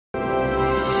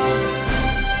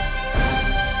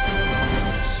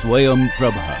Swayam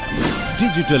Prabha.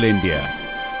 Digital India.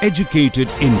 Educated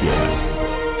India.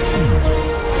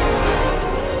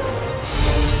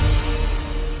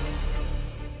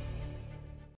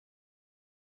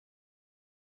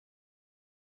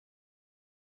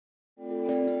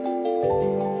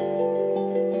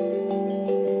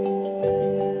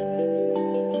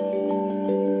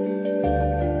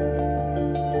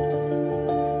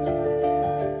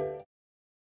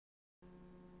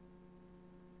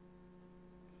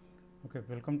 Okay,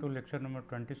 welcome to lecture number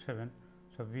 27.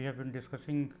 So, we have been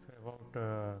discussing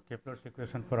about Kepler's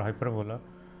equation for hyperbola.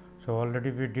 So,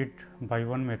 already we did by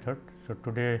one method. So,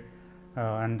 today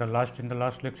and in the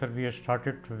last lecture we have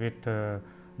started with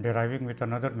deriving with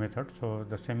another method. So,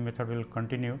 the same method will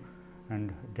continue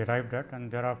and derive that, and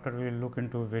thereafter we will look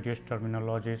into various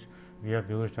terminologies we have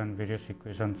used and various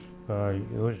equations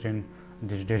used in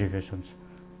these derivations.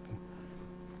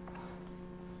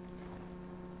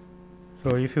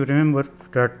 So, if you remember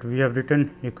that we have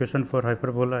written equation for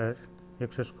hyperbola as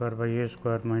x square by a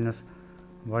square minus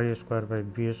y square by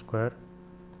b square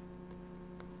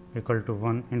equal to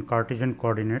 1 in Cartesian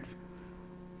coordinates.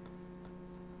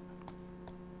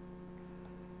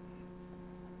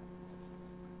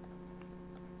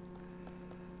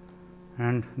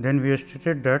 And then we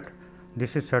stated that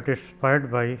this is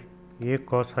satisfied by a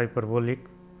cos hyperbolic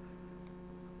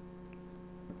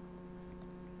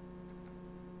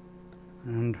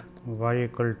and y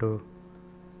equal to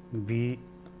b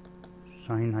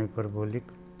sin hyperbolic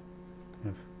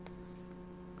f.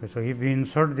 Okay, so, if we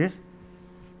insert this,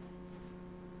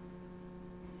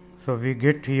 so we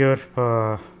get here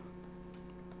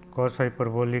cos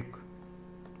hyperbolic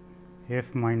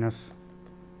f minus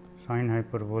sin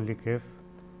hyperbolic f,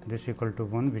 this equal to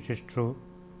 1, which is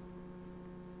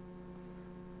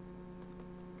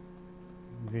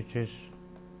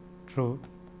true,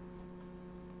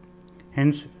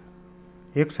 Hence,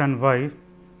 x and y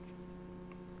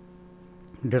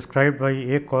described by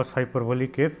a cos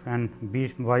hyperbolic f and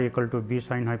b y equal to b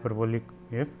sin hyperbolic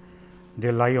f, they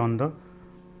lie on the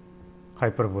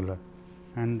hyperbola,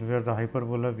 and where the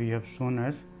hyperbola we have shown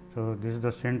as. So, this is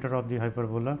the center of the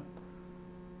hyperbola,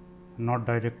 not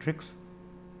directrix,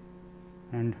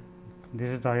 and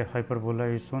this is the hyperbola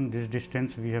is shown. This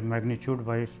distance we have magnitude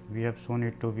wise we have shown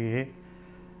it to be a,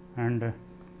 and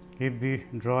if we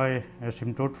draw a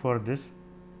asymptote for this,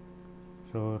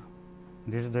 so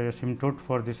this is the asymptote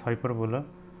for this hyperbola.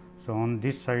 So, on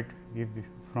this side, if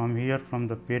from here from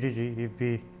the perigee, if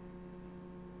we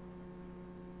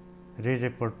raise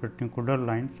a perpendicular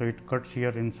line, so it cuts here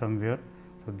in somewhere.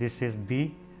 So, this is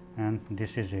b and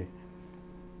this is a.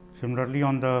 Similarly,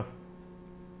 on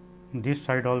this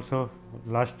side also,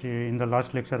 in the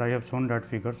last lecture I have shown that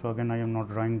figure. So, again I am not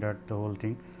drawing that the whole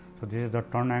thing. So, this is the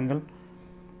turn angle,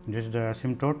 this is the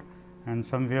asymptote, and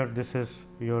somewhere this is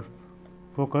your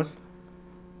focus,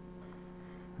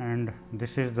 and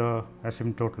this is the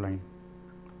asymptote line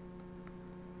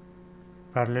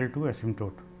parallel to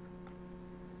asymptote,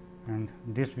 and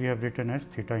this we have written as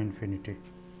theta infinity,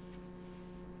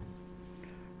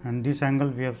 and this angle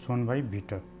we have shown by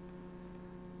beta.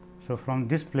 So, from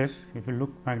this place, if you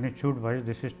look magnitude wise,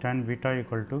 this is tan beta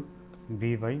equal to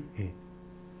b by a.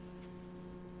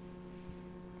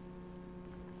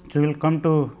 So, we will come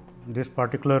to this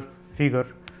particular figure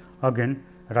again.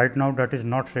 Right now, that is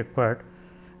not required,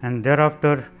 and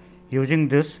thereafter using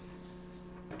this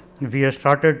we have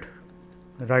started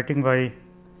writing by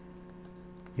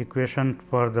equation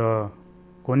for the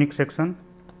conic section,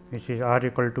 which is r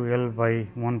equal to L by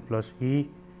 1 plus E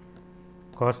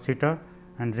cos theta,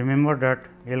 and remember that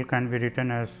L can be written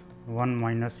as 1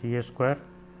 minus E a square,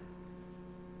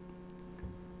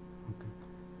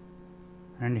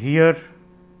 and here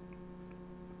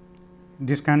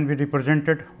this can be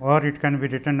represented, or it can be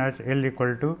written as L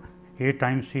equal to a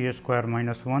times C a square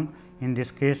minus 1. In this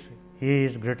case, a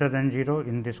is greater than 0,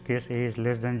 in this case a is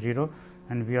less than 0,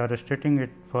 and we are stating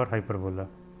it for hyperbola.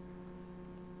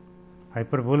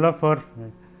 Hyperbola for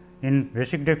in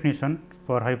basic definition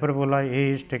for hyperbola,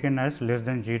 a is taken as less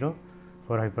than 0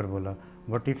 for hyperbola,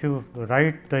 but if you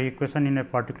write the equation in a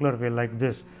particular way like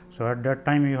this, so at that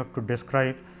time you have to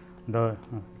describe the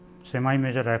semi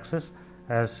major axis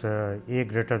as a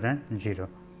greater than 0.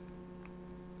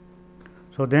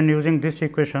 So, then using this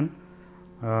equation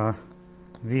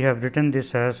we have written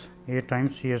this as a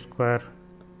times c a square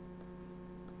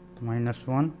minus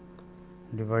 1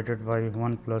 divided by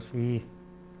 1 plus E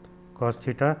cos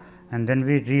theta, and then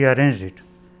we rearranged it.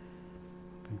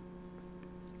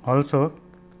 Also,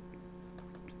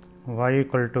 y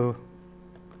equal to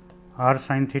r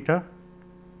sin theta,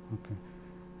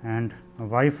 and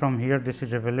y from here this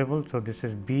is available. So, this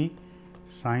is b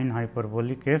sin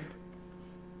hyperbolic f,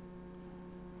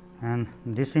 and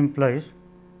this implies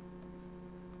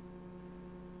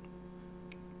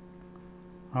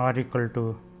r equal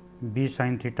to b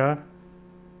sin theta,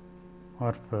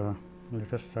 or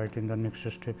let us write in the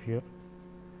next step here.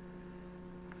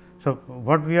 So,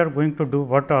 what we are going to do,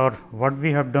 what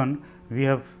we have done, we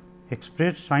have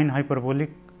expressed sin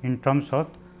hyperbolic in terms of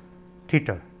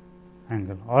theta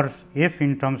angle, or f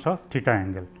in terms of theta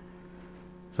angle.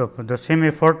 So, the same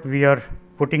effort we are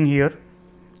putting here.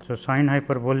 So, sin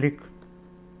hyperbolic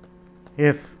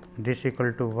f, this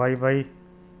equal to y by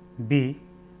b.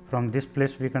 From this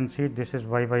place we can see this is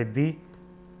y by b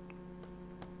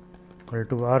equal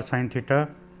to r sin theta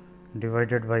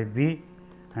divided by b,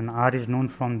 and r is known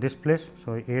from this place.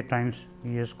 So, a times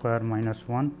e square minus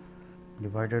 1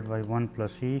 divided by 1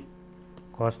 plus e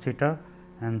cos theta,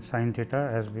 and sin theta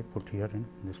as we put here in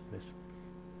this place.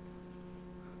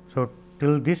 So,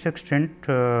 till this extent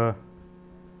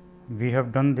we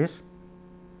have done this,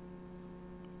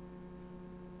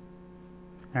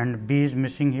 and b is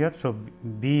missing here. So,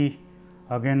 b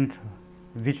again,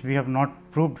 which we have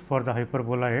not proved for the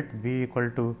hyperbola yet, b equal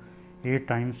to a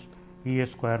times e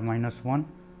square minus 1.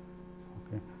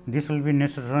 Okay. This will be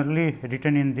necessarily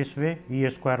written in this way, e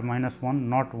square minus 1,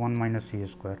 not 1 minus e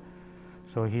square.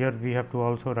 So, here we have to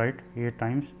also write a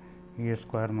times e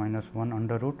square minus 1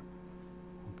 under root.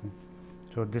 Okay.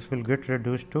 So, this will get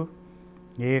reduced to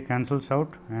a cancels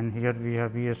out, and here we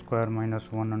have e square minus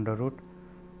 1 under root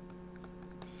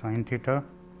sin theta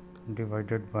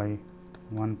divided by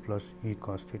 1 plus e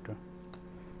cos theta.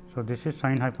 So, this is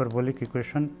sin hyperbolic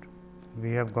equation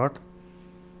we have got.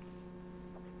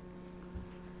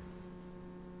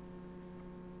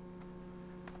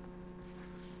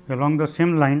 Along the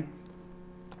same line,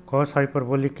 cos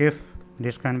hyperbolic f,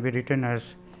 this can be written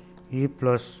as e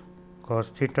plus cos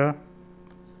theta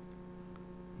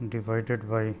divided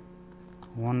by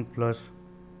 1 plus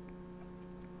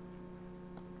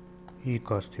e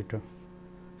cos theta.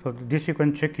 So, this you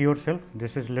can check yourself,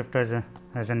 this is left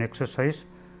as an exercise.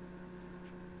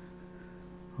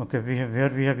 Okay, where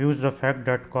we have used the fact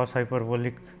that cos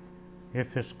hyperbolic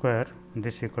f square,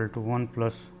 this equal to 1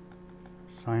 plus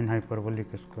sin hyperbolic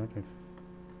square f.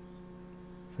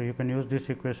 So, you can use this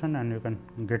equation and you can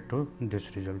get to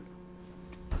this result.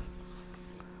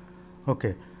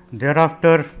 Okay.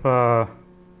 Thereafter,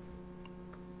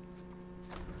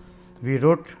 we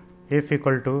wrote f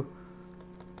equal to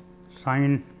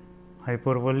sin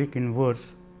hyperbolic inverse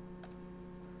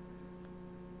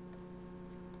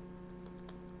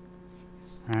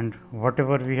and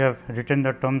whatever we have written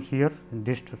the terms here,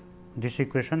 this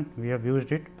equation we have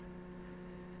used it,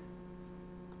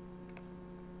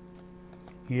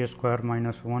 e square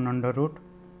minus 1 under root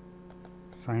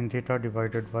sin theta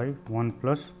divided by 1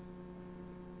 plus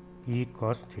e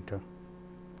cos theta,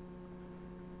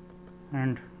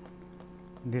 and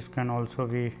this can also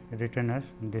be written as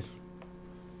this.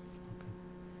 Okay.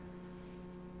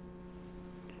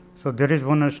 So, there is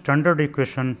one standard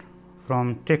equation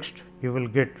from text, you will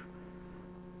get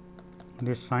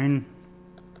this sin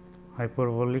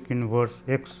hyperbolic inverse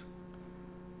x,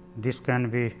 this can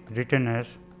be written as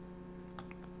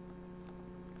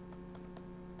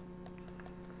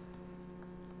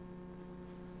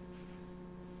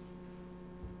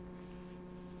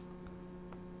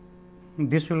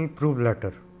this will prove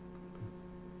later.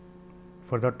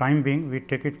 For the time being, we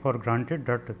take it for granted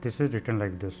that this is written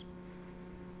like this.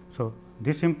 So,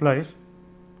 this implies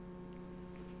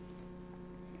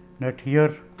that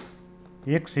here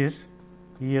x is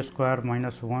e square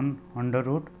minus 1 under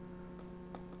root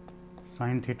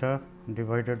sin theta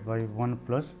divided by 1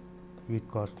 plus e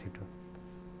cos theta.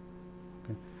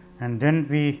 Okay. And then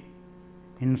we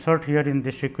insert here in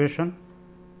this equation.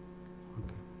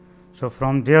 Okay. So,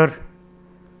 from there,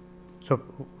 so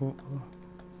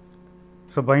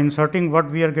by inserting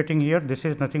what we are getting here, this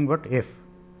is nothing but f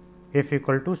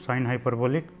equal to sin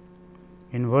hyperbolic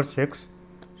inverse x.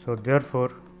 So,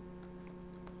 therefore,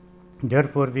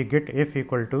 we get f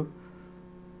equal to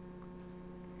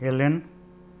ln,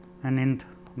 and in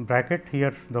bracket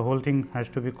here the whole thing has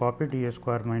to be copied, e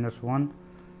square minus 1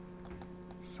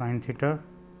 sin theta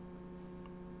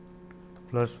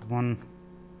plus 1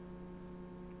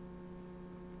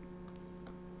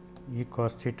 e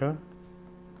cos theta,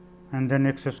 and then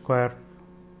x square,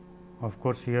 of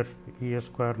course, here e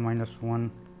square minus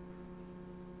 1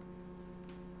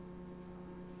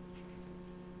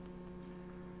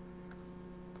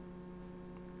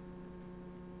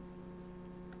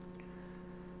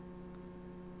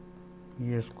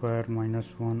 e square minus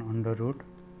 1 under root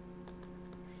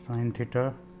sin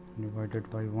theta divided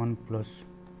by 1 plus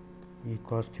e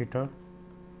cos theta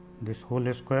this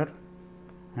whole square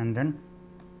and then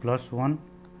plus 1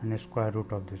 and a square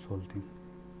root of this whole thing.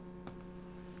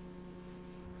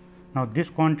 Now, this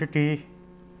quantity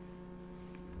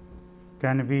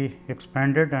can be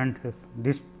expanded, and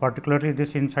this particularly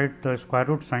this inside the square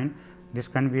root sign, this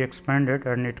can be expanded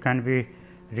and it can be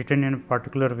written in a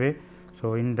particular way.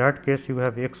 So, in that case you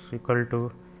have x equal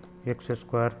to x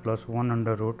square plus 1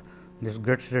 under root, this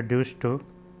gets reduced to,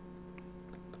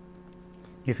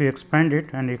 if you expand it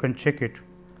and you can check it,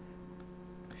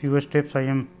 few steps I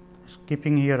am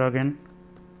skipping here again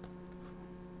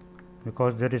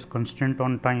because there is constraint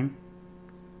on time.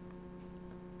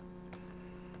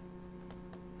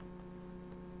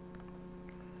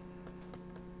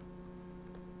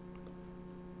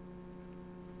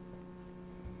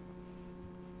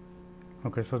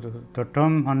 Okay, so the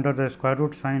term under the square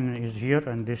root sign is here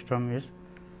and this term is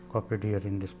copied here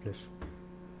in this place.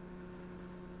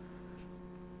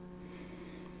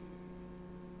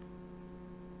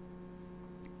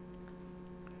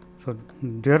 So,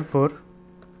 therefore,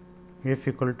 f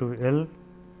equal to L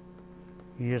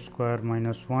E square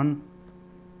minus 1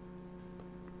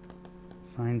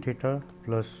 sin theta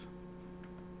plus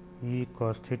E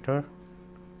cos theta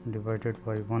divided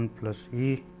by 1 plus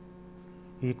E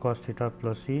cos theta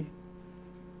plus E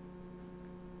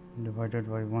divided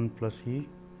by 1 plus E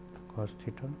cos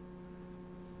theta.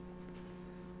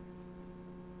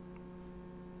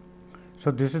 So,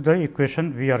 this is the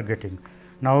equation we are getting.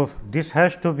 Now, this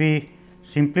has to be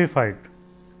simplified.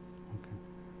 Okay.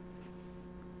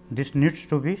 This needs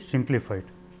to be simplified,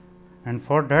 and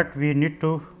for that we need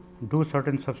to do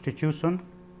certain substitution.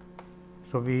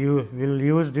 So, we will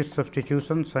use this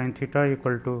substitution sin theta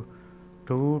equal to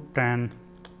 2 tan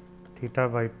theta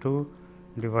by 2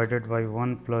 divided by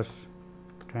 1 plus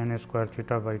tan square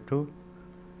theta by 2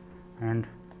 and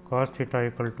cos theta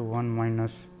equal to 1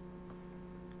 minus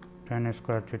tan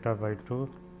square theta by 2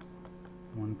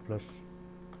 1 plus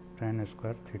tan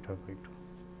square theta by 2.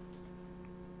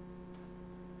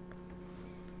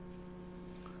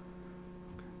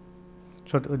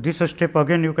 So, this step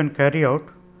again you can carry out,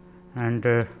 and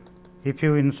if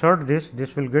you insert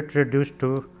this will get reduced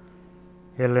to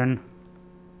ln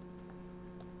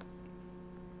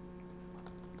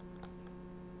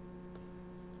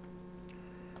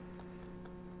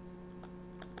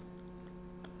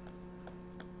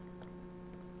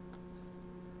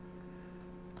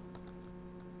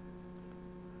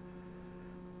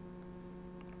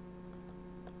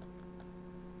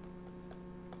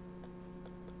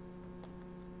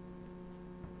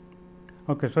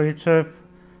Okay, so, it is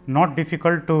not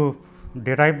difficult to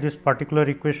derive this particular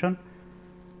equation.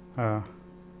 Now,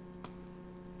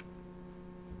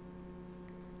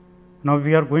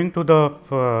 we are going to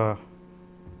the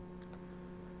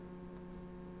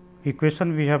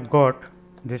equation we have got,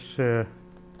 this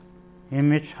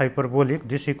MH hyperbolic.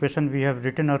 This equation we have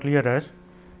written earlier as,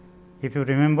 if you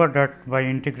remember that by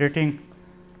integrating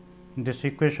this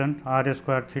equation r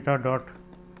square theta dot,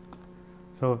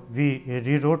 so we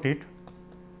rewrote it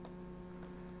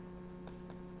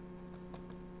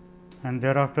and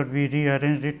thereafter we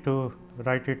rearranged it to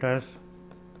write it as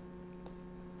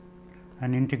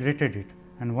and integrated it,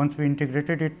 and once we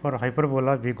integrated it for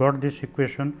hyperbola we got this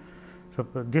equation. So,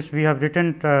 this we have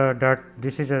written that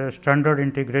this is a standard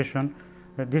integration,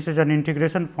 this is an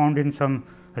integration found in some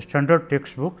standard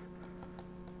textbook.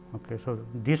 Okay, so,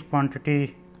 this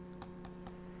quantity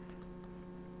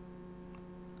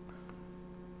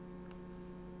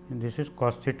this is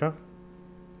cos theta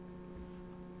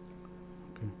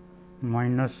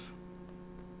minus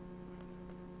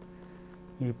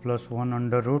E plus 1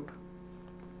 under root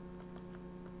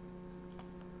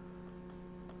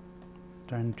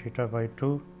tan theta by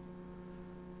 2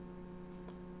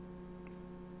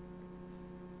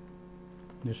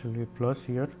 this will be plus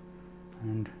here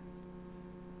and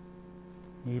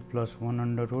E plus 1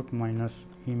 under root minus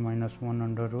E minus 1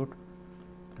 under root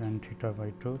tan theta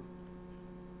by 2.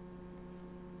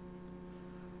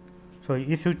 So,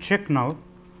 if you check now,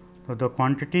 so the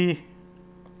quantity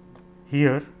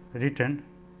here written,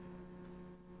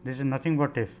 this is nothing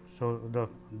but f. So,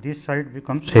 this side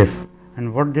becomes f,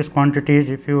 and what this quantity is,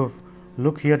 if you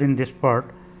look here in this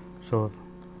part. So,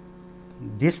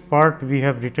 this part we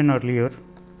have written earlier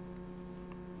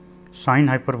sin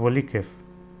hyperbolic f,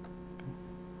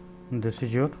 this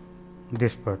is your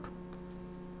this part.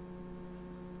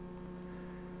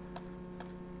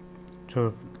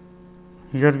 So,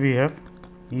 here we have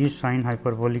E sin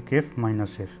hyperbolic f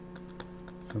minus f.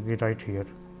 So, we write here,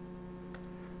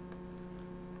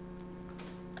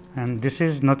 and this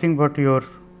is nothing but your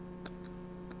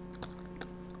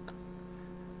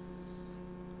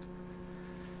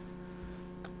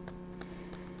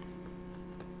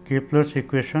Kepler's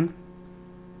equation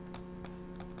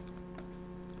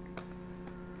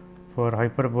for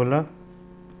hyperbola,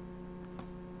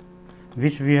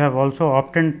 which we have also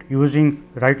obtained using,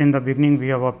 right in the beginning we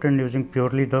have obtained using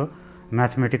purely the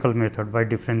mathematical method by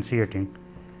differentiating,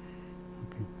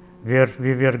 okay, where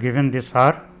we were given this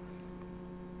r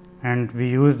and we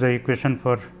use the equation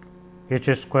for h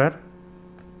square,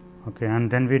 okay, and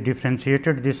then we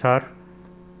differentiated this r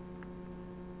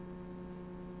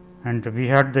and we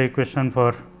had the equation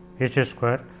for h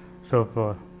square. So,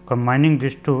 for combining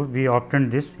these two we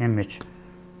obtained this mh.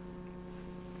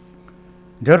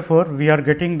 Therefore, we are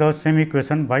getting the same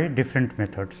equation by different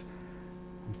methods,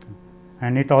 okay,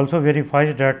 and it also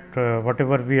verifies that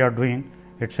whatever we are doing,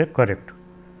 it is a correct.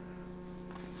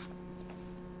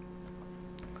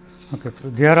 Okay. So,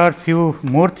 there are few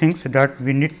more things that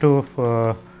we need to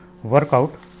work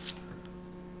out.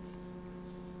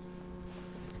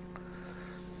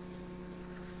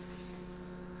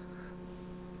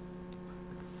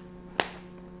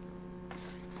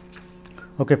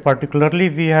 Okay, particularly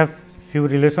we have few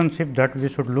relationship that we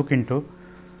should look into.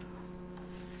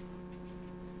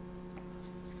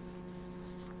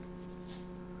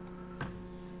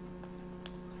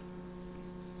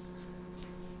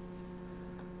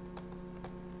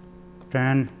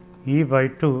 Tan E by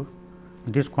 2,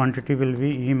 this quantity will be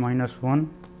E minus 1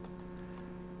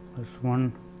 plus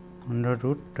 1 under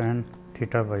root tan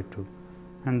theta by 2,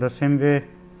 and the same way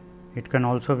it can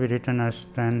also be written as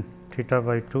tan theta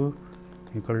by 2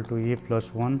 equal to E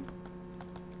plus 1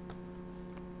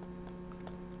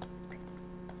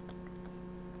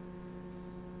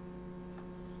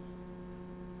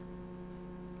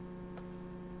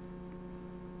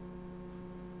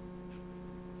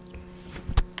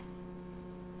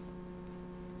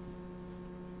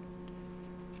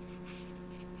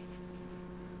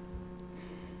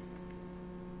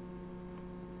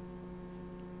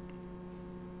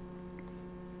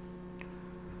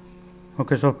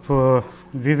 Okay, so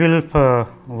we will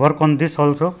work on this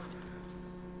also,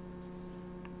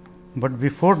 but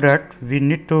before that we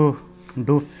need to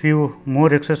do few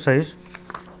more exercise.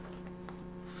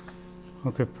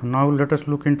 Okay, now let us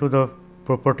look into the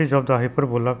properties of the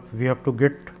hyperbola. We have to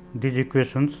get these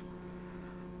equations.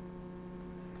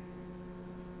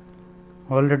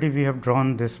 Already we have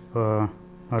drawn this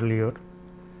earlier.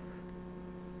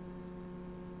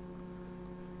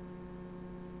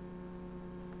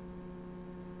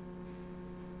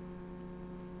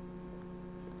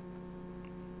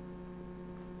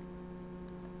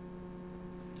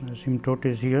 Asymptote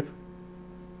is here.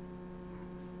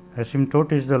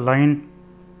 Asymptote is the line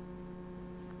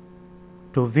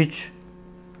to which,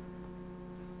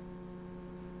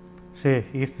 say,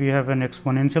 if we have an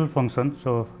exponential function.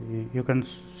 So, you can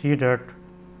see that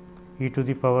e to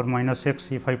the power minus x,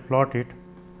 if I plot it,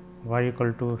 y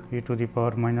equal to e to the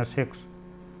power minus x.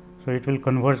 So, it will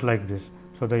converge like this.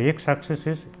 So, the x axis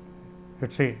is,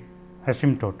 let us say,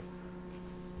 asymptote.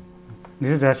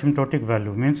 This is the asymptotic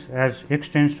value, means as x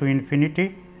tends to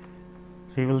infinity,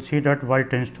 so you will see that y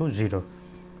tends to 0.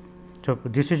 So,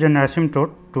 this is an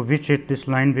asymptote to which this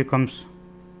line becomes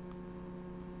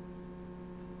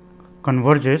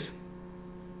converges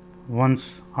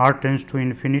once r tends to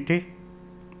infinity.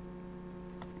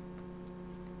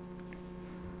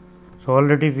 So,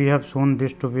 already we have shown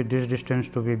this to be, this distance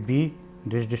to be b,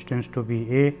 this distance to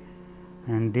be a,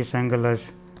 and this angle as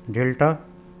delta.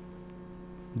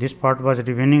 This part was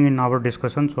remaining in our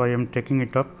discussion, so I am taking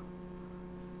it up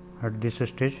at this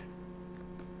stage.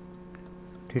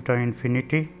 Theta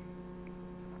infinity,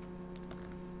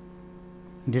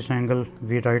 this angle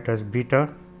we write as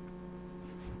beta.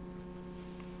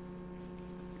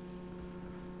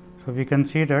 So, we can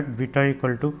see that beta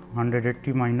equal to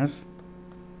 180 minus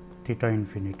theta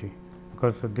infinity,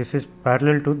 because this is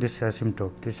parallel to this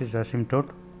asymptote. This is asymptote.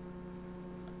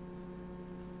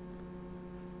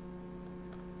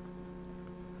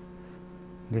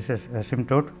 This is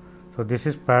asymptote. So, this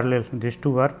is parallel, these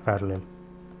two are parallel.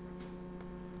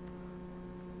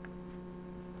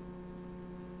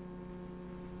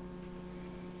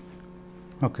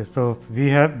 Okay, so, we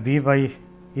have b by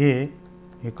a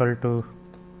equal to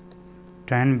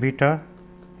tan beta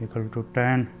equal to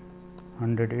tan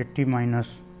 180 minus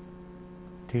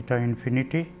theta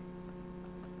infinity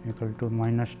equal to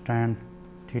minus tan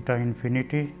theta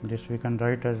infinity. This we can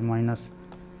write as minus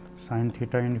sin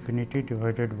theta infinity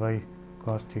divided by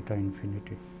cos theta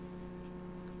infinity.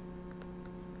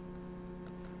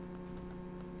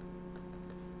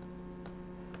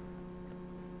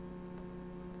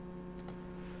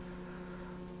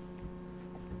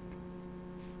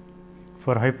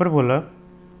 For hyperbola,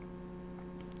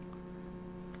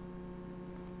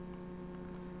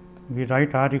 we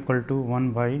write r equal to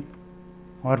 1 by,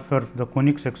 or for the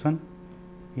conic section,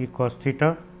 e cos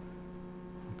theta.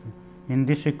 Okay. In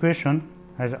this equation,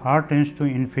 as r tends to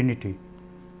infinity,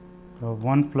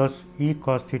 1 plus e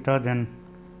cos theta then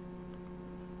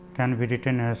can be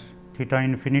written as theta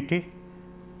infinity.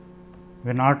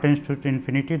 When r tends to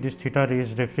infinity, this theta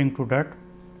is referring to that.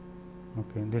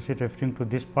 Okay, this is referring to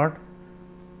this part.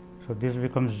 So, this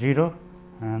becomes 0,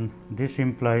 and this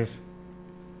implies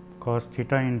cos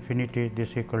theta infinity,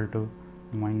 this equal to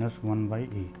minus 1 by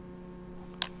e.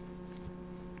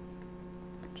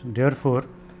 So, therefore,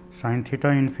 sin theta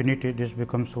infinity, this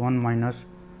becomes 1 minus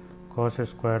cos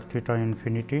square theta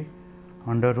infinity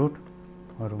under root,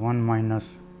 or 1 minus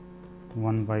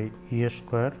 1 by e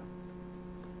square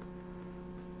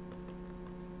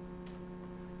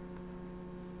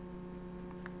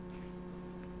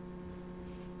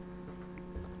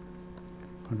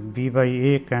b by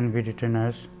a can be written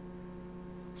as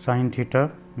sin theta,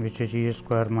 which is e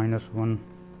square minus 1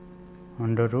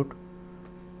 under root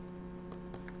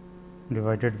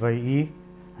divided by e,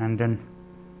 and then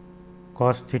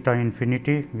cos theta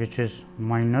infinity, which is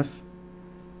minus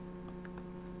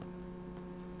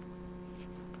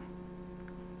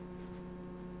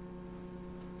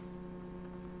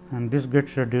and this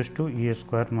gets reduced to e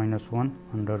square minus 1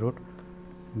 under root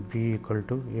b equal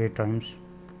to a times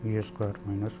e square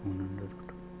minus 1 under root.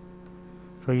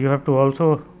 So, you have to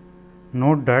also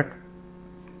note that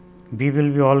b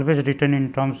will be always written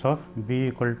in terms of b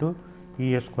equal to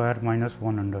e square minus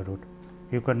 1 under root.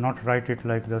 You cannot write it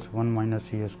like this 1 minus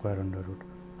e square under root.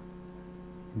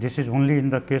 This is only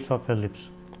in the case of ellipse,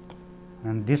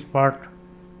 and this part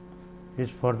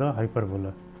is for the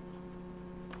hyperbola.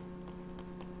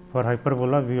 For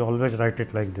hyperbola, we always write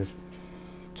it like this.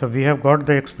 So, we have got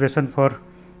the expression for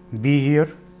b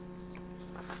here.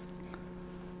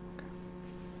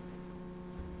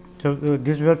 So,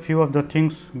 these were few of the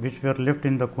things which were left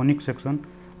in the conic section,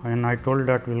 and I told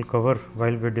that we will cover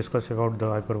while we discuss about the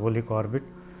hyperbolic orbit.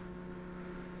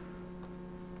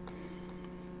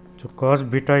 So, cos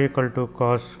beta equal to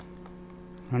cos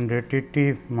 180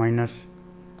 t minus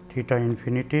theta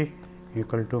infinity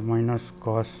equal to minus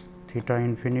cos theta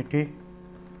infinity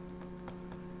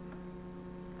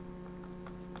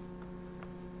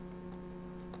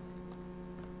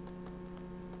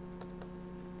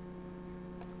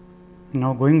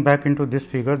Now, going back into this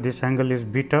figure, this angle is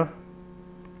beta,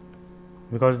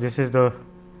 because this is the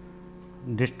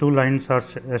these two lines are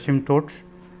asymptotes.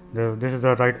 This is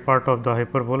the right part of the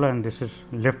hyperbola and this is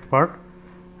left part,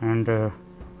 and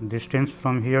distance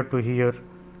from here to here,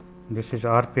 this is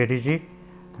r perigee,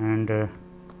 and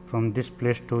from this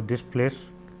place to this place,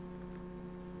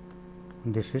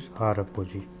 this is r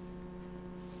apogee.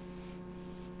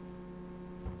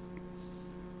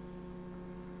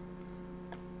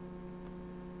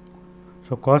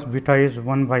 So, cos beta is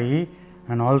 1 by e,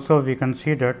 and also we can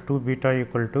see that 2 beta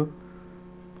equal to,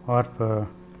 or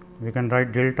we can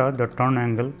write delta, the turn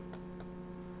angle,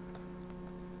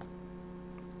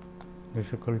 is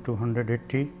equal to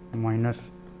 180 minus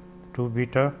 2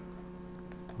 beta,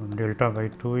 delta by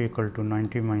 2 equal to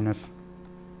 90 minus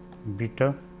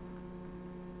beta.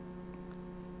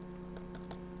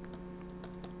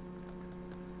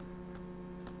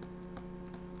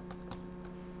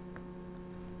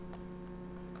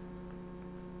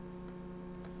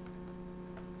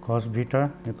 Cos beta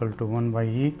equal to 1 by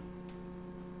e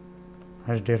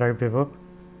as derived above,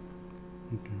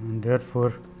 and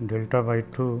therefore, delta by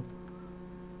 2,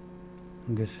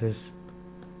 this is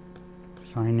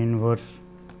sin inverse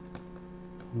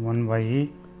 1 by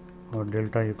e, or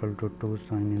delta equal to 2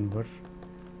 sin inverse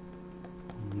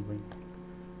 1 by e.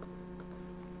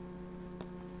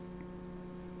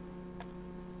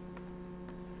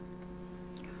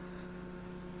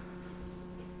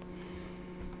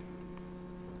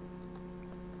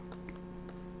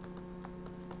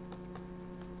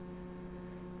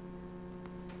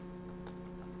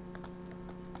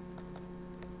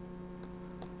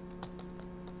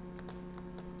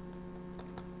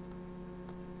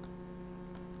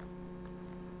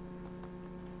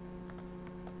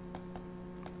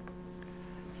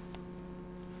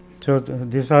 So,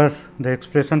 these are the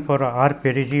expression for r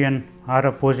perigee and r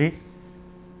apogee.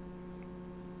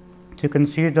 So, you can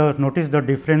see notice the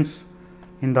difference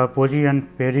in the apogee and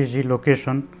perigee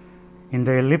location in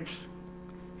the ellipse.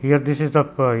 Here this is the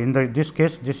this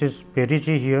case, this is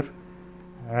perigee here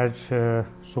as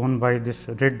shown by this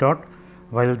red dot,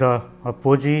 while the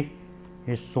apogee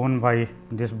is shown by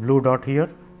this blue dot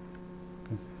here.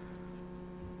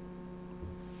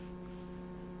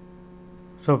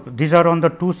 So, these are on the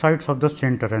two sides of the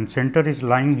center, and center is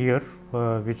lying here,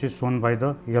 which is shown by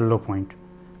the yellow point.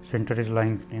 Center is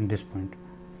lying in this point,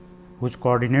 whose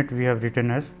coordinate we have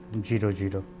written as 0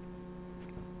 0.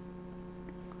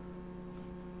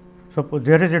 So,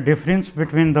 there is a difference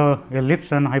between the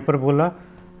ellipse and hyperbola,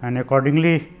 and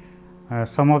accordingly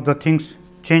some of the things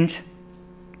change.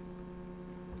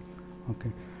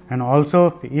 Okay. And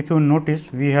also, if you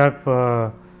notice, we have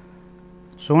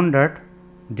shown that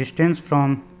distance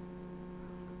from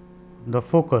the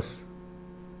focus,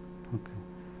 okay,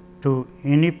 to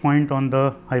any point on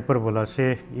the hyperbola.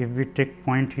 Say if we take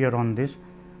point here on this,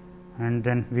 and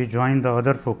then we join the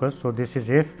other focus. So, this is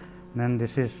f, then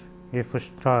this is f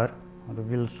star, or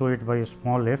we will show it by a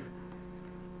small f,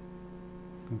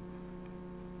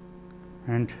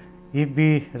 and if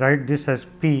we write this as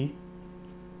p.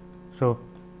 So,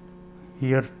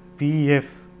 here p f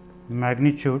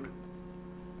magnitude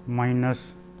minus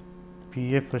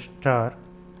p f star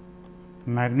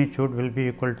magnitude will be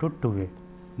equal to 2a.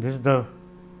 This is the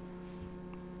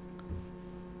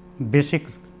basic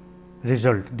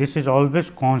result. This is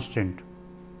always constant.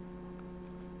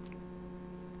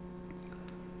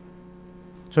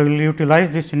 So, we will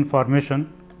utilize this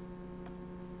information.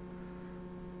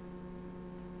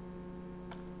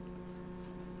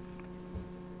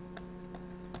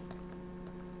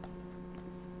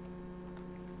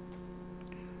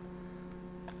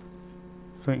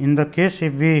 So, in the case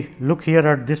if we look here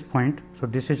at this point, so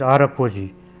this is r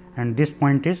apogee and this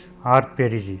point is r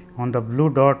perigee. On the blue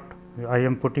dot I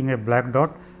am putting a black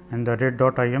dot, and the red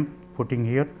dot I am putting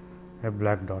here a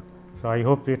black dot. So, I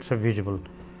hope it is visible.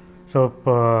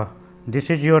 So,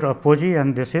 this is your apogee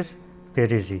and this is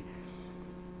perigee.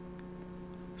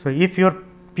 So, if your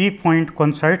p point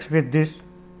coincides with this,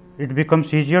 it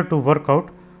becomes easier to work out.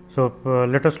 So,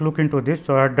 let us look into this.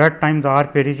 So, at that time the r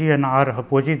perigee and r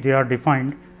apogee, they are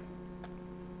defined.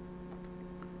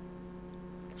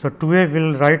 So, 2a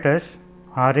will write as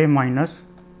r a minus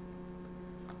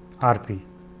r p.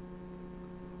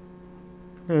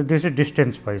 This is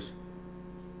distance wise,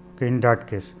 okay, in that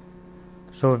case.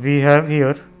 So, we have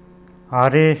here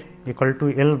r a equal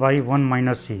to L by 1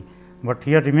 minus c, but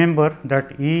here remember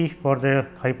that E for the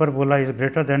hyperbola is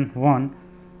greater than 1,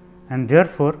 and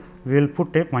therefore, we will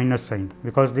put a minus sign,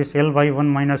 because this L by 1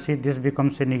 minus c, this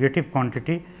becomes a negative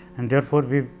quantity, and therefore,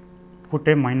 we put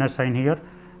a minus sign here,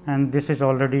 and this is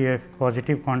already a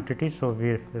positive quantity. So,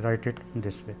 we write it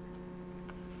this way.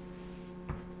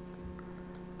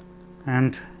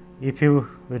 And if you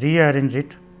rearrange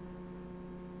it,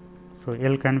 so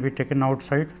L can be taken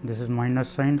outside, this is minus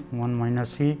sign 1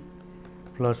 minus c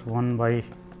plus 1 by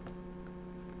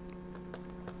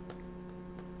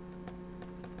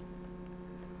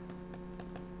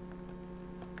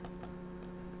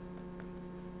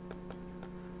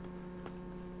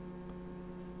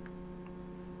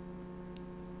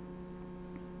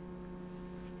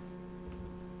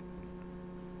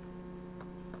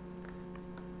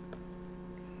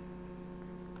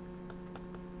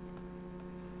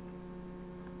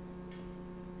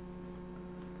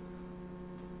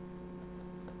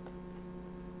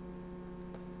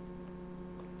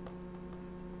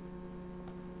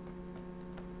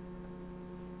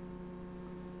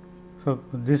So,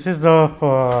 this is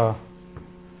the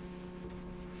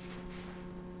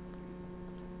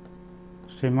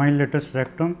semi-lattice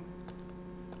rectum.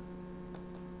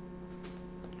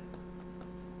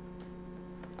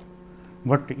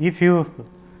 But if you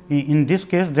in this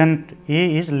case, then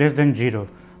a is less than 0,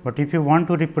 but if you want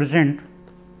to represent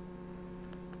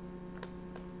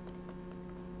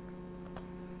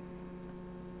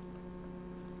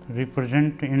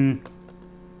in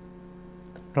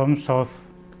terms of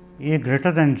a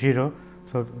greater than 0.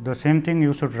 So, the same thing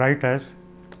you should write as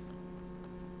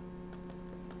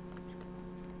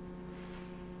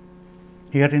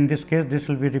here in this case, this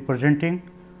will be representing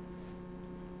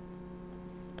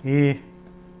a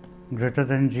greater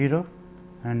than 0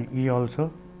 and E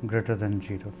also greater than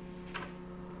 0.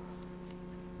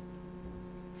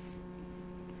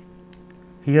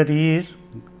 Here E is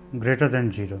greater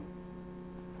than 0.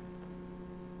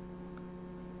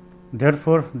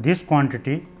 Therefore, this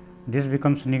quantity, this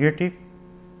becomes negative,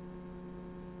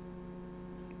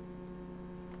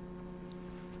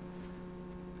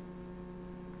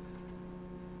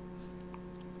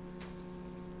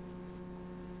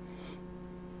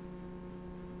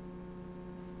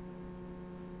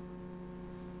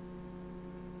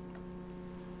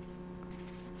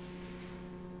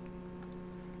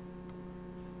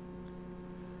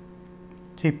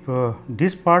 see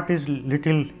this part is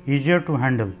little easier to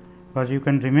handle, because you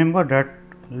can remember that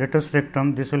latest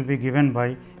rectum, this will be given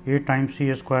by a times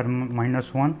c square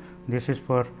minus 1. This is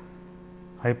for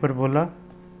hyperbola,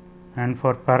 and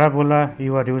for parabola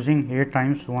you are using a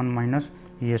times 1 minus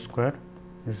e square.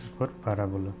 This is for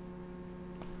parabola.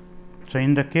 So,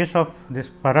 in the case of this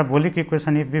parabolic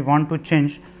equation, if we want to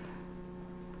change,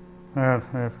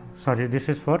 sorry, this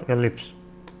is for ellipse.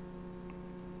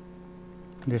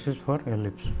 This is for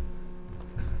ellipse.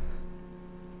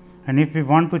 And if we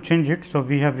want to change it, so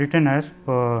we have written as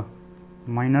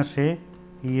minus a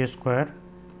e square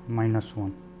minus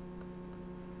 1.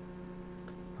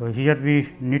 So, here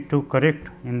we need to correct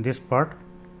in this part,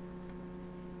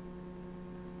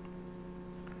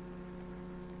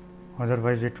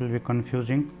 otherwise it will be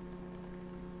confusing.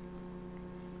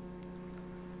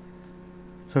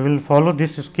 So, we will follow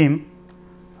this scheme.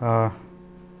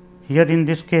 Here in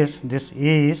this case, this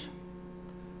a is,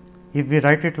 if we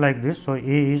write it like this, so a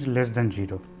is less than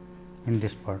 0 in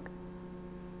this part.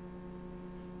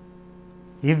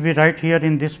 If we write here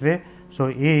in this way, so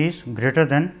a is greater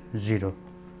than 0.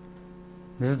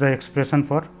 This is the expression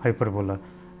for hyperbola.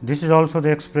 This is also the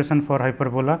expression for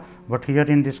hyperbola, but here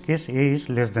in this case a is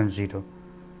less than 0.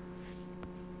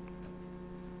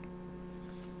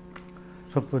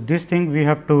 So, this thing we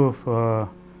have to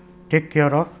take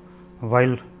care of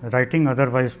while writing,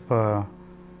 otherwise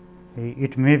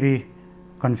it may be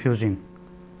confusing.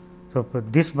 So,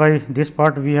 this by this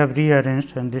part we have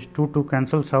rearranged, and this 2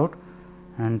 cancels out,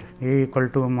 and a equal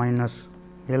to minus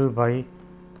L by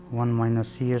 1 minus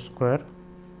c square.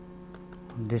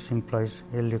 This implies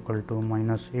L equal to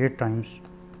minus a times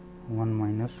 1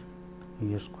 minus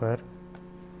e square,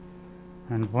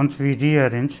 and once we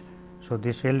rearrange, so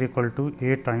this L equal to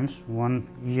a times 1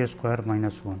 e square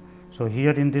minus 1. So,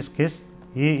 here in this case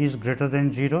a is greater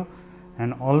than 0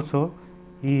 and also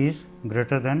e is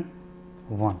greater than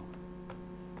 1.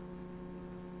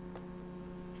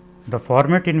 The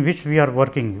format in which we are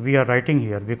working, we are writing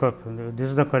here, because this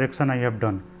is the correction I have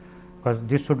done, because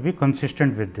this should be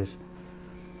consistent with this.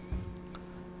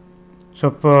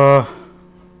 So,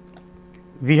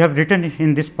 we have written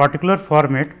in this particular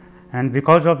format, and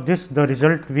because of this the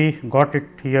result we got it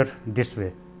here this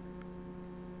way,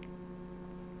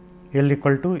 L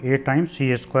equal to a times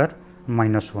c square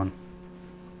minus 1.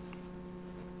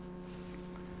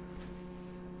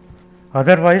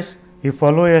 Otherwise, you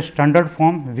follow a standard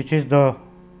form, which is the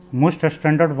most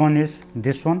standard one is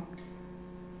this one.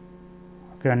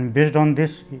 Okay, and based on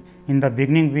this, in the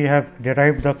beginning we have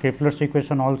derived the Kepler's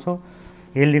equation also,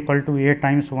 L equal to a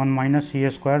times 1 minus c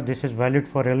square. This is valid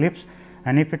for ellipse,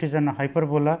 and if it is an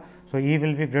hyperbola, so e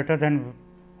will be greater than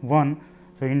 1.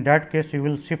 So, in that case you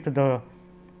will shift the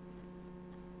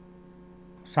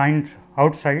sign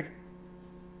outside.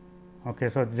 Okay,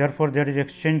 so, therefore, there is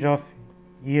exchange of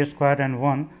e square and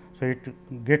 1. So,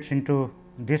 it gets into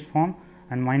this form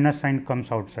and minus sign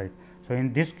comes outside. So,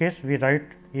 in this case we write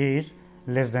a is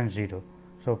less than 0.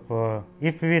 So,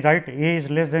 if we write a is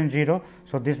less than 0,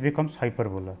 so this becomes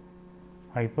hyperbola,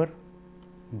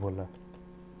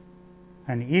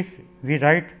 and if we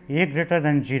write a greater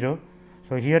than 0,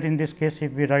 so here in this case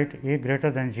if we write a greater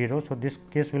than 0, so this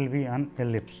case will be an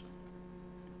ellipse.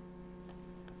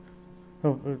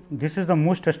 So, this is the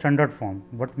most standard form,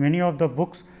 but many of the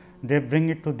books they bring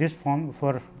it to this form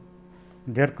for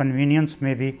their convenience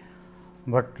maybe,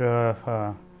 but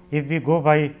if we go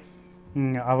by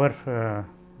our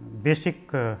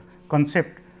basic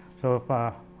concept, so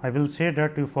I will say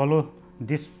that you follow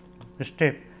this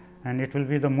step and it will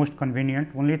be the most convenient.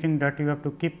 Only thing that you have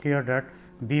to keep care that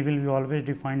b will be always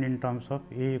defined in terms of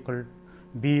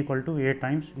b equal to a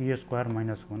times e square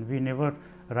minus 1. We never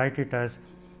write it as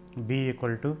b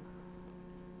equal to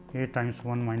a times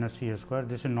 1 minus c square.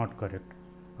 This is not correct.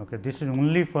 Okay, this is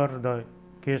only for the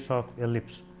case of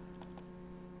ellipse.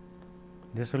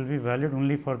 This will be valid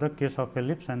only for the case of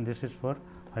ellipse, and this is for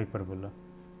hyperbola.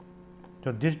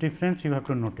 So, this difference you have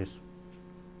to notice.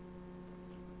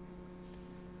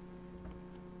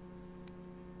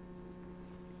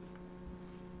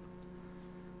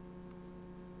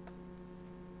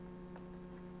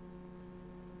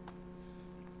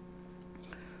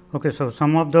 Okay, so,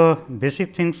 some of the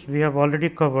basic things we have already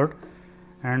covered,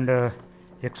 and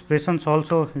expressions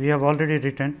also we have already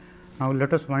written. Now,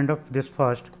 let us wind up this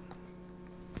first.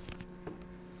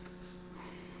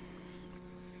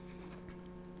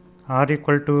 R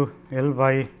equal to L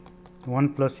by 1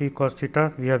 plus e cos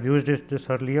theta, we have used this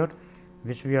earlier,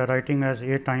 which we are writing as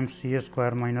a times c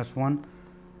square minus 1.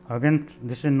 Again,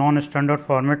 this is non-standard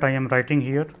format I am writing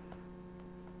here.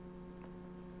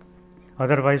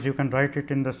 Otherwise, you can write it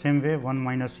in the same way, 1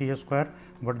 minus c square,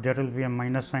 but there will be a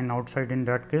minus sign outside in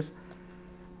that case.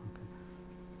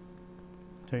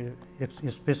 Okay. So,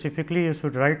 specifically you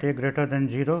should write a greater than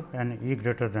 0 and e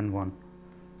greater than 1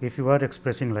 if you are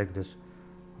expressing like this.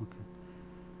 Okay.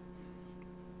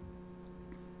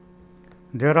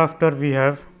 Thereafter, we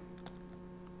have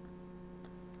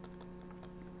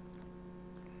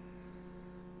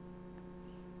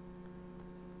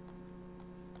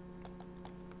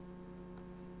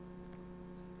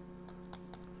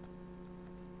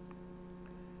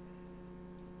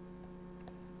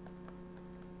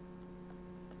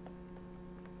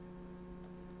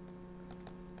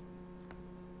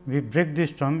we break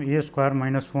this term a square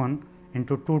minus 1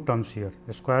 into two terms here,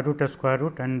 a square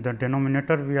root, and the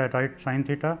denominator we write sin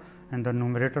theta and the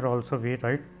numerator also we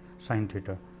write sin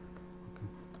theta. Okay.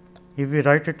 If we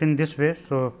write it in this way,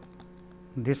 so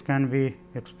this can be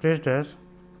expressed as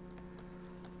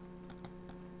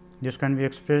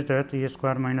a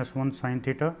square minus 1 sin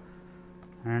theta,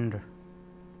 and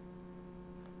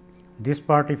this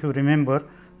part if you remember,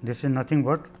 this is nothing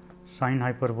but sin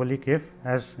hyperbolic f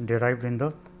as derived in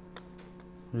the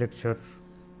lecture,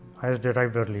 as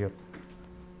derived earlier.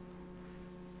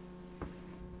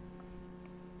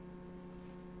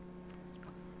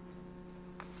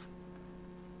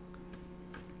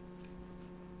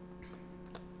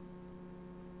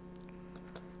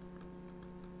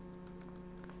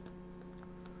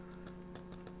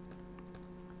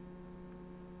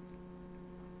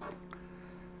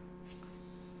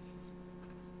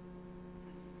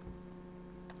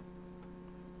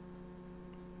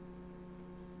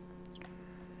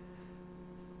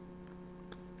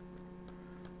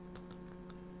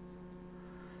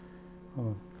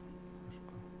 Oh.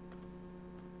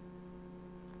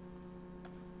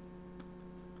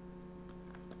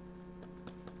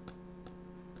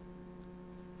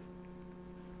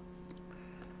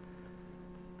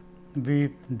 We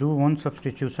do one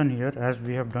substitution here as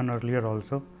we have done earlier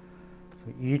also.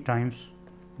 So, E times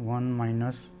 1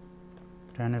 minus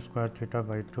tan square theta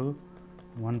by 2,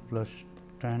 1 plus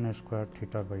tan square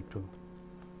theta by 2,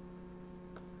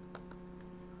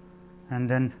 and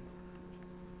then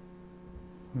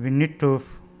we need to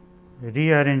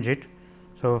rearrange it.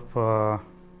 So,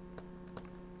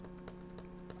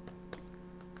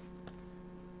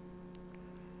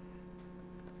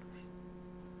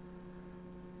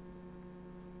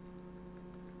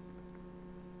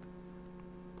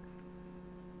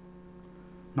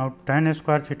 now tan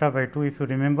square theta by 2, if you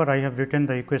remember, I have written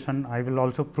the equation. I will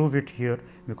also prove it here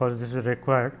because this is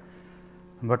required,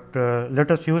 but let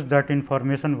us use that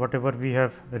information whatever we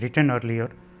have written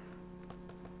earlier.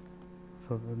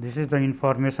 So, this is the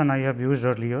information I have used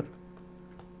earlier,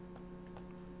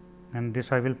 and this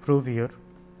I will prove here,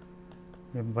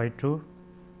 f by 2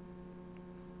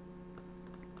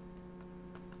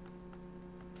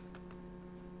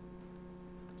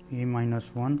 e minus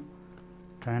 1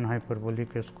 tan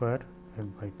hyperbolic square f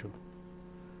by 2.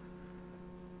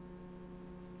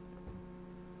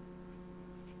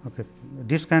 Okay.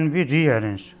 This can be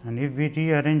rearranged, and if we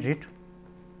rearrange it,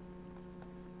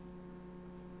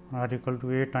 r equal to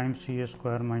a times c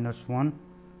square minus 1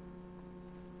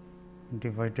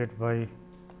 divided by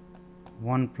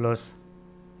 1 plus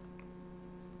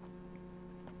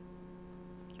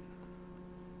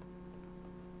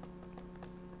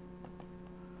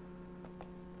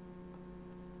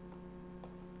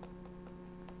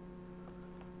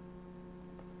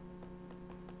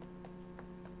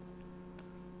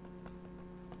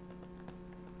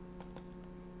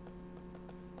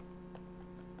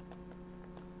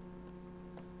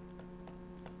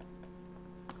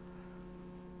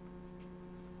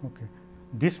okay.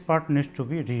 This part needs to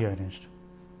be rearranged,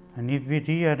 and if we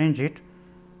rearrange it,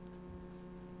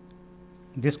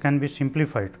 this can be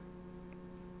simplified.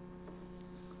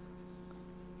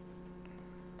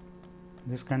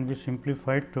 This can be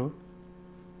simplified to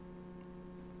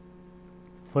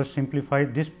first simplify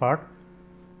this part,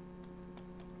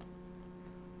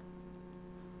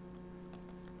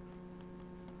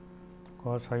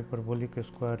 cos hyperbolic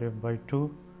square f by 2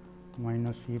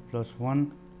 minus e plus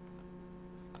 1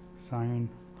 sin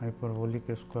hyperbolic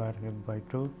square f by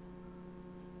 2.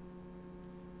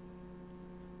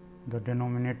 The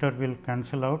denominator will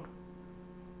cancel out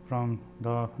from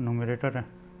the numerator.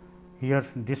 Here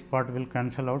this part will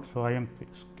cancel out. So, I am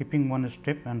skipping one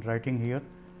step and writing here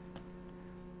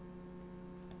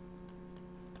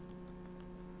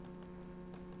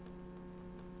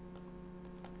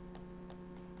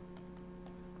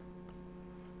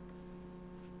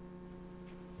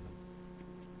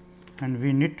and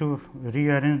we need to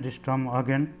rearrange this term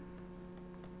again.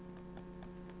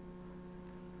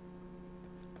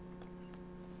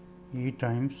 E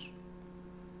times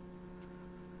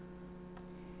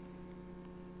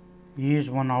E is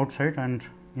one outside and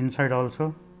inside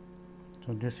also.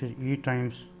 So, this is E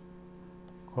times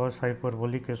cos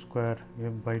hyperbolic square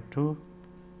f by 2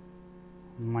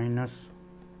 minus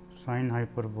sin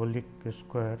hyperbolic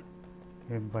square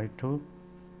f by 2,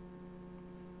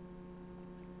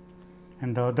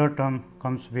 and the other term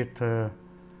comes with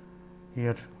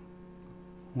here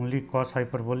only cos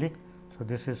hyperbolic. So,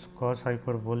 this is cos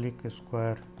hyperbolic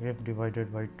square f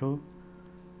divided by 2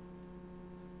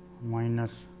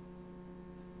 minus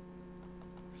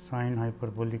sin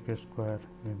hyperbolic square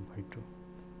f by 2,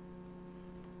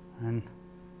 and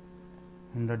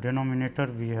in the denominator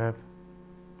we have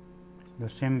the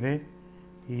same way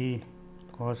E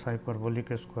cos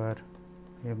hyperbolic square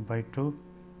f by 2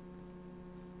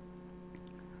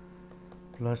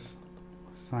 plus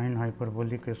sin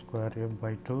hyperbolic square f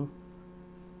by 2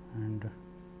 and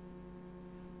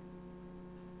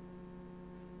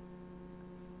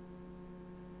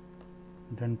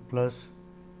then plus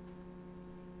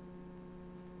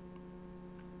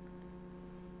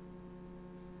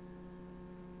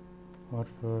or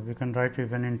we can write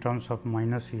even in terms of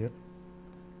minus here.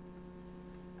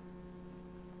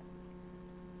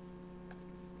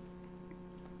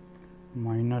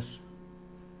 Minus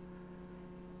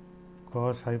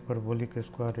cos hyperbolic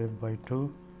square f by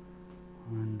 2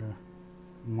 and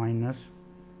minus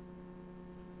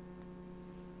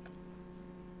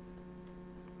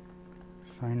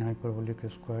sin hyperbolic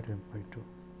square f by 2.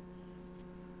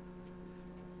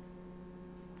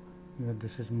 Here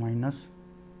this is minus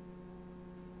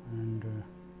and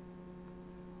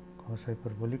cos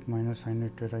hyperbolic minus sin,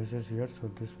 it arises here. So,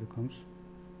 this becomes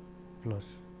plus.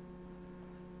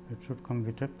 It should come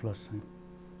with a plus sign.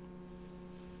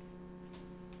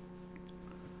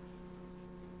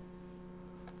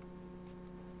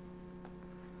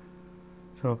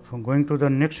 So, going to the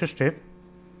next step.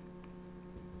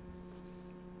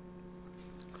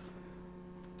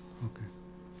 Okay.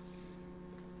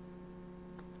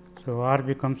 So, R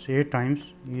becomes A times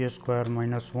E square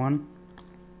minus 1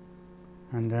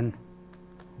 and then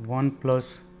 1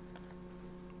 plus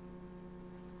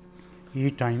E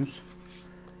times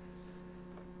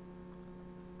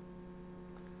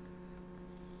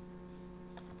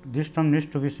this term needs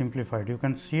to be simplified. You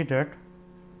can see that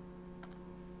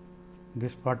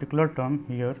this particular term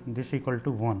here, this equal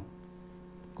to 1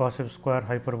 cos f square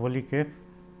hyperbolic f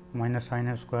minus sin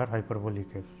f square hyperbolic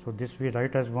f. So, this we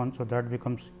write as 1. So, that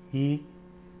becomes E,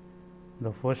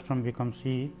 the first term becomes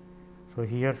E. So,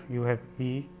 here you have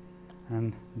E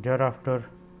and thereafter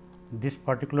this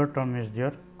particular term is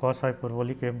there cos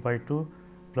hyperbolic f by 2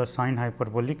 plus sin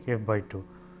hyperbolic f by 2.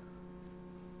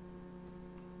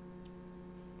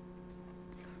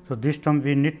 So, this term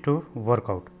we need to work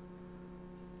out.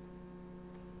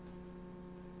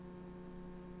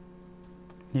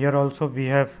 Here also we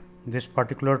have this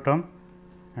particular term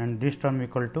and this term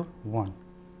equal to 1. Okay.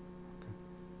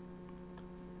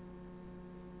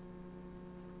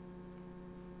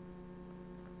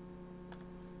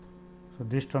 So,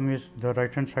 this term is the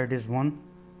right hand side is 1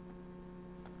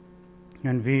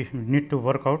 and we need to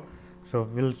work out. So,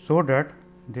 we will show that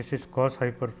this is cos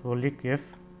hyperbolic f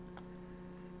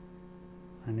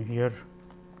and here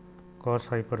cos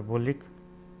hyperbolic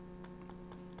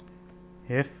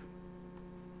f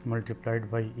multiplied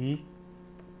by E.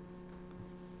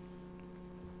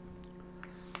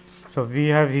 So, we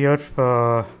have here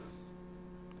the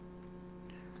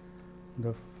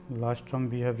last term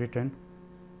we have written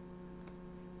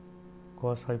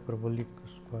cos hyperbolic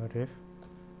square f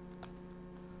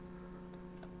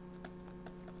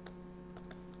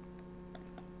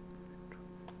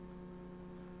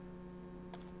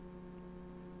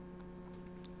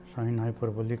sin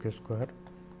hyperbolic square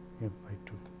f by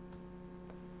 2.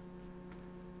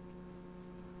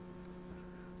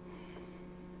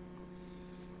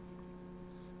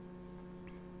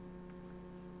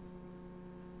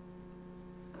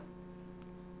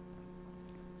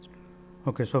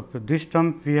 Okay, so, this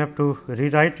term we have to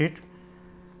rewrite it.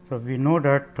 So, we know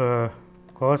that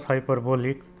cos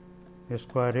hyperbolic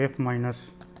square f minus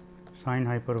sin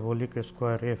hyperbolic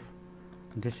square f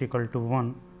this equal to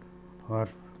 1 or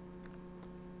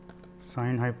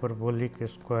sin hyperbolic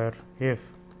square f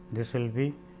this will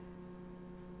be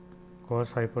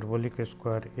cos hyperbolic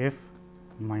square f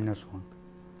minus 1.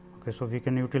 Okay, so, we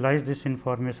can utilize this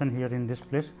information here in this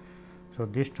place. So,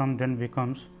 this term then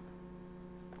becomes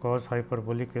cos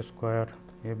hyperbolic square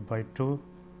f by 2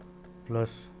 plus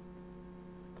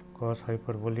cos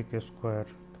hyperbolic square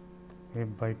f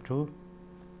by 2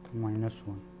 minus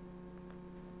 1.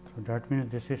 So, that means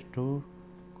this is 2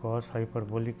 cos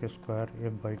hyperbolic square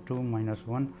f by 2 minus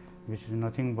 1, which is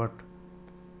nothing but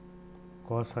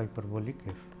cos hyperbolic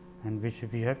f, and which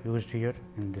we have used here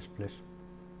in this place.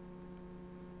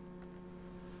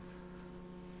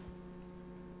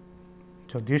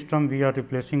 So, this term we are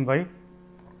replacing by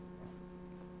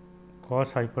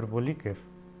cos hyperbolic f.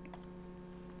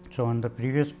 So, on the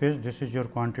previous page, this is your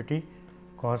quantity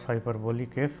cos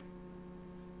hyperbolic f,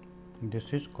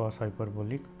 this is cos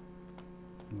hyperbolic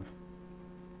f.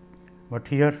 But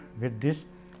here with this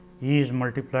E is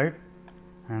multiplied,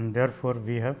 and therefore,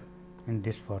 we have in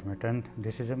this format, and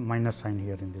this is a minus sign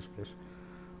here in this place.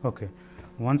 Okay.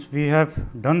 Once we have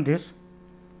done this,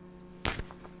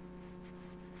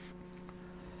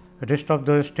 rest of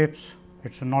the steps,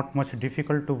 it is not much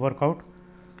difficult to work out.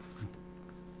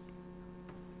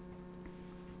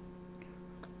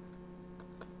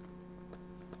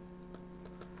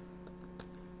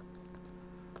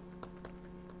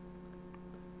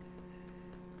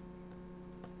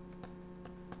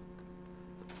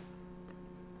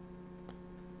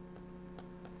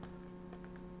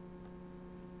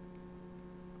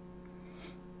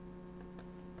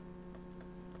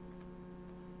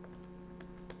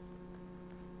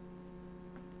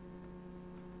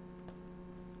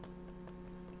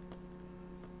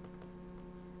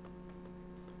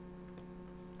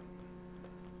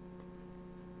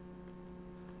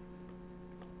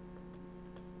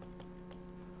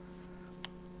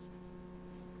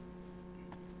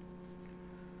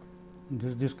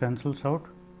 This cancels out,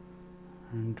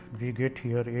 and we get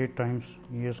here A times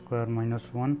E square minus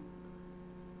 1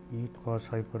 E cos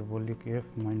hyperbolic f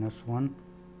minus 1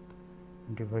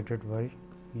 divided by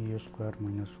E square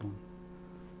minus 1,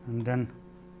 and then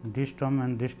this term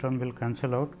and this term will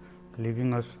cancel out,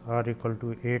 leaving us R equal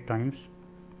to A times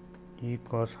E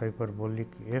cos hyperbolic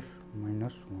f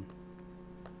minus 1.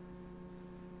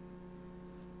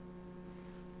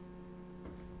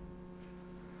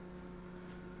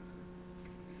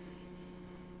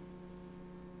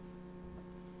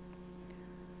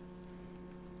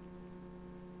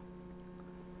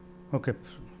 Okay.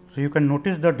 So, you can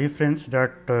notice the difference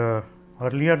that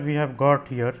earlier we have got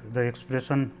here the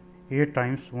expression A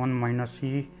times 1 minus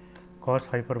E cos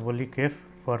hyperbolic f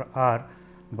for R,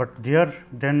 but there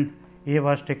then A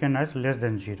was taken as less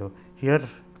than 0. Here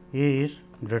A is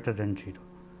greater than 0.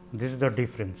 This is the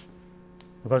difference,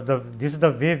 because this is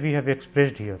the way we have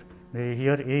expressed here.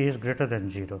 Here A is greater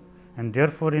than 0, and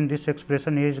therefore, in this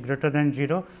expression A is greater than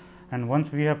 0, and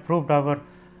once we have proved our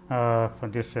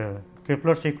this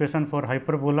Kepler's equation for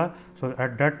hyperbola. So,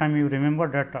 at that time you remember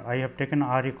that I have taken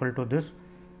R equal to this.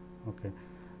 Okay.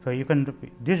 So, you can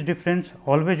this difference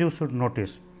always you should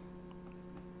notice,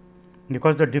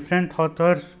 because the different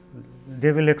authors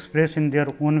they will express in their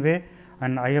own way,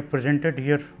 and I have presented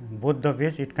here both the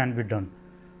ways it can be done.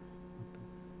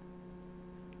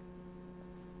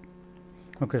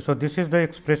 Okay. So, this is the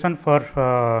expression for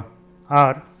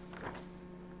R.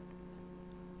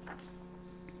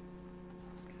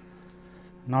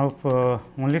 Now,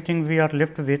 only thing we are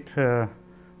left with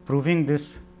proving this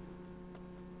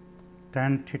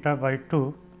tan theta by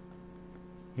 2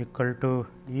 equal to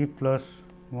E plus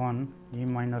 1 E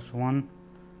minus 1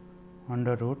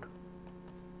 under root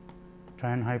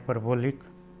tan hyperbolic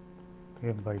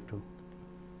f by 2,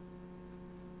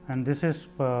 and this is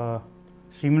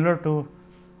similar to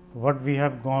what we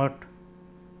have got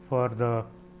for the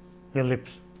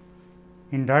ellipse.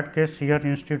 In that case, here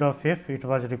instead of f it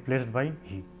was replaced by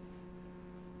E.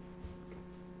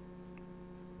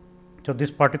 So,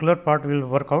 this particular part will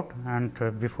work out, and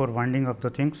before winding up the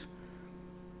things,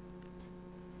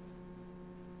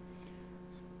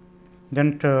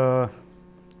 then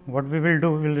what we will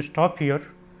do, we will stop here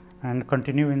and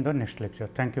continue in the next lecture.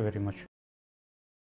 Thank you very much.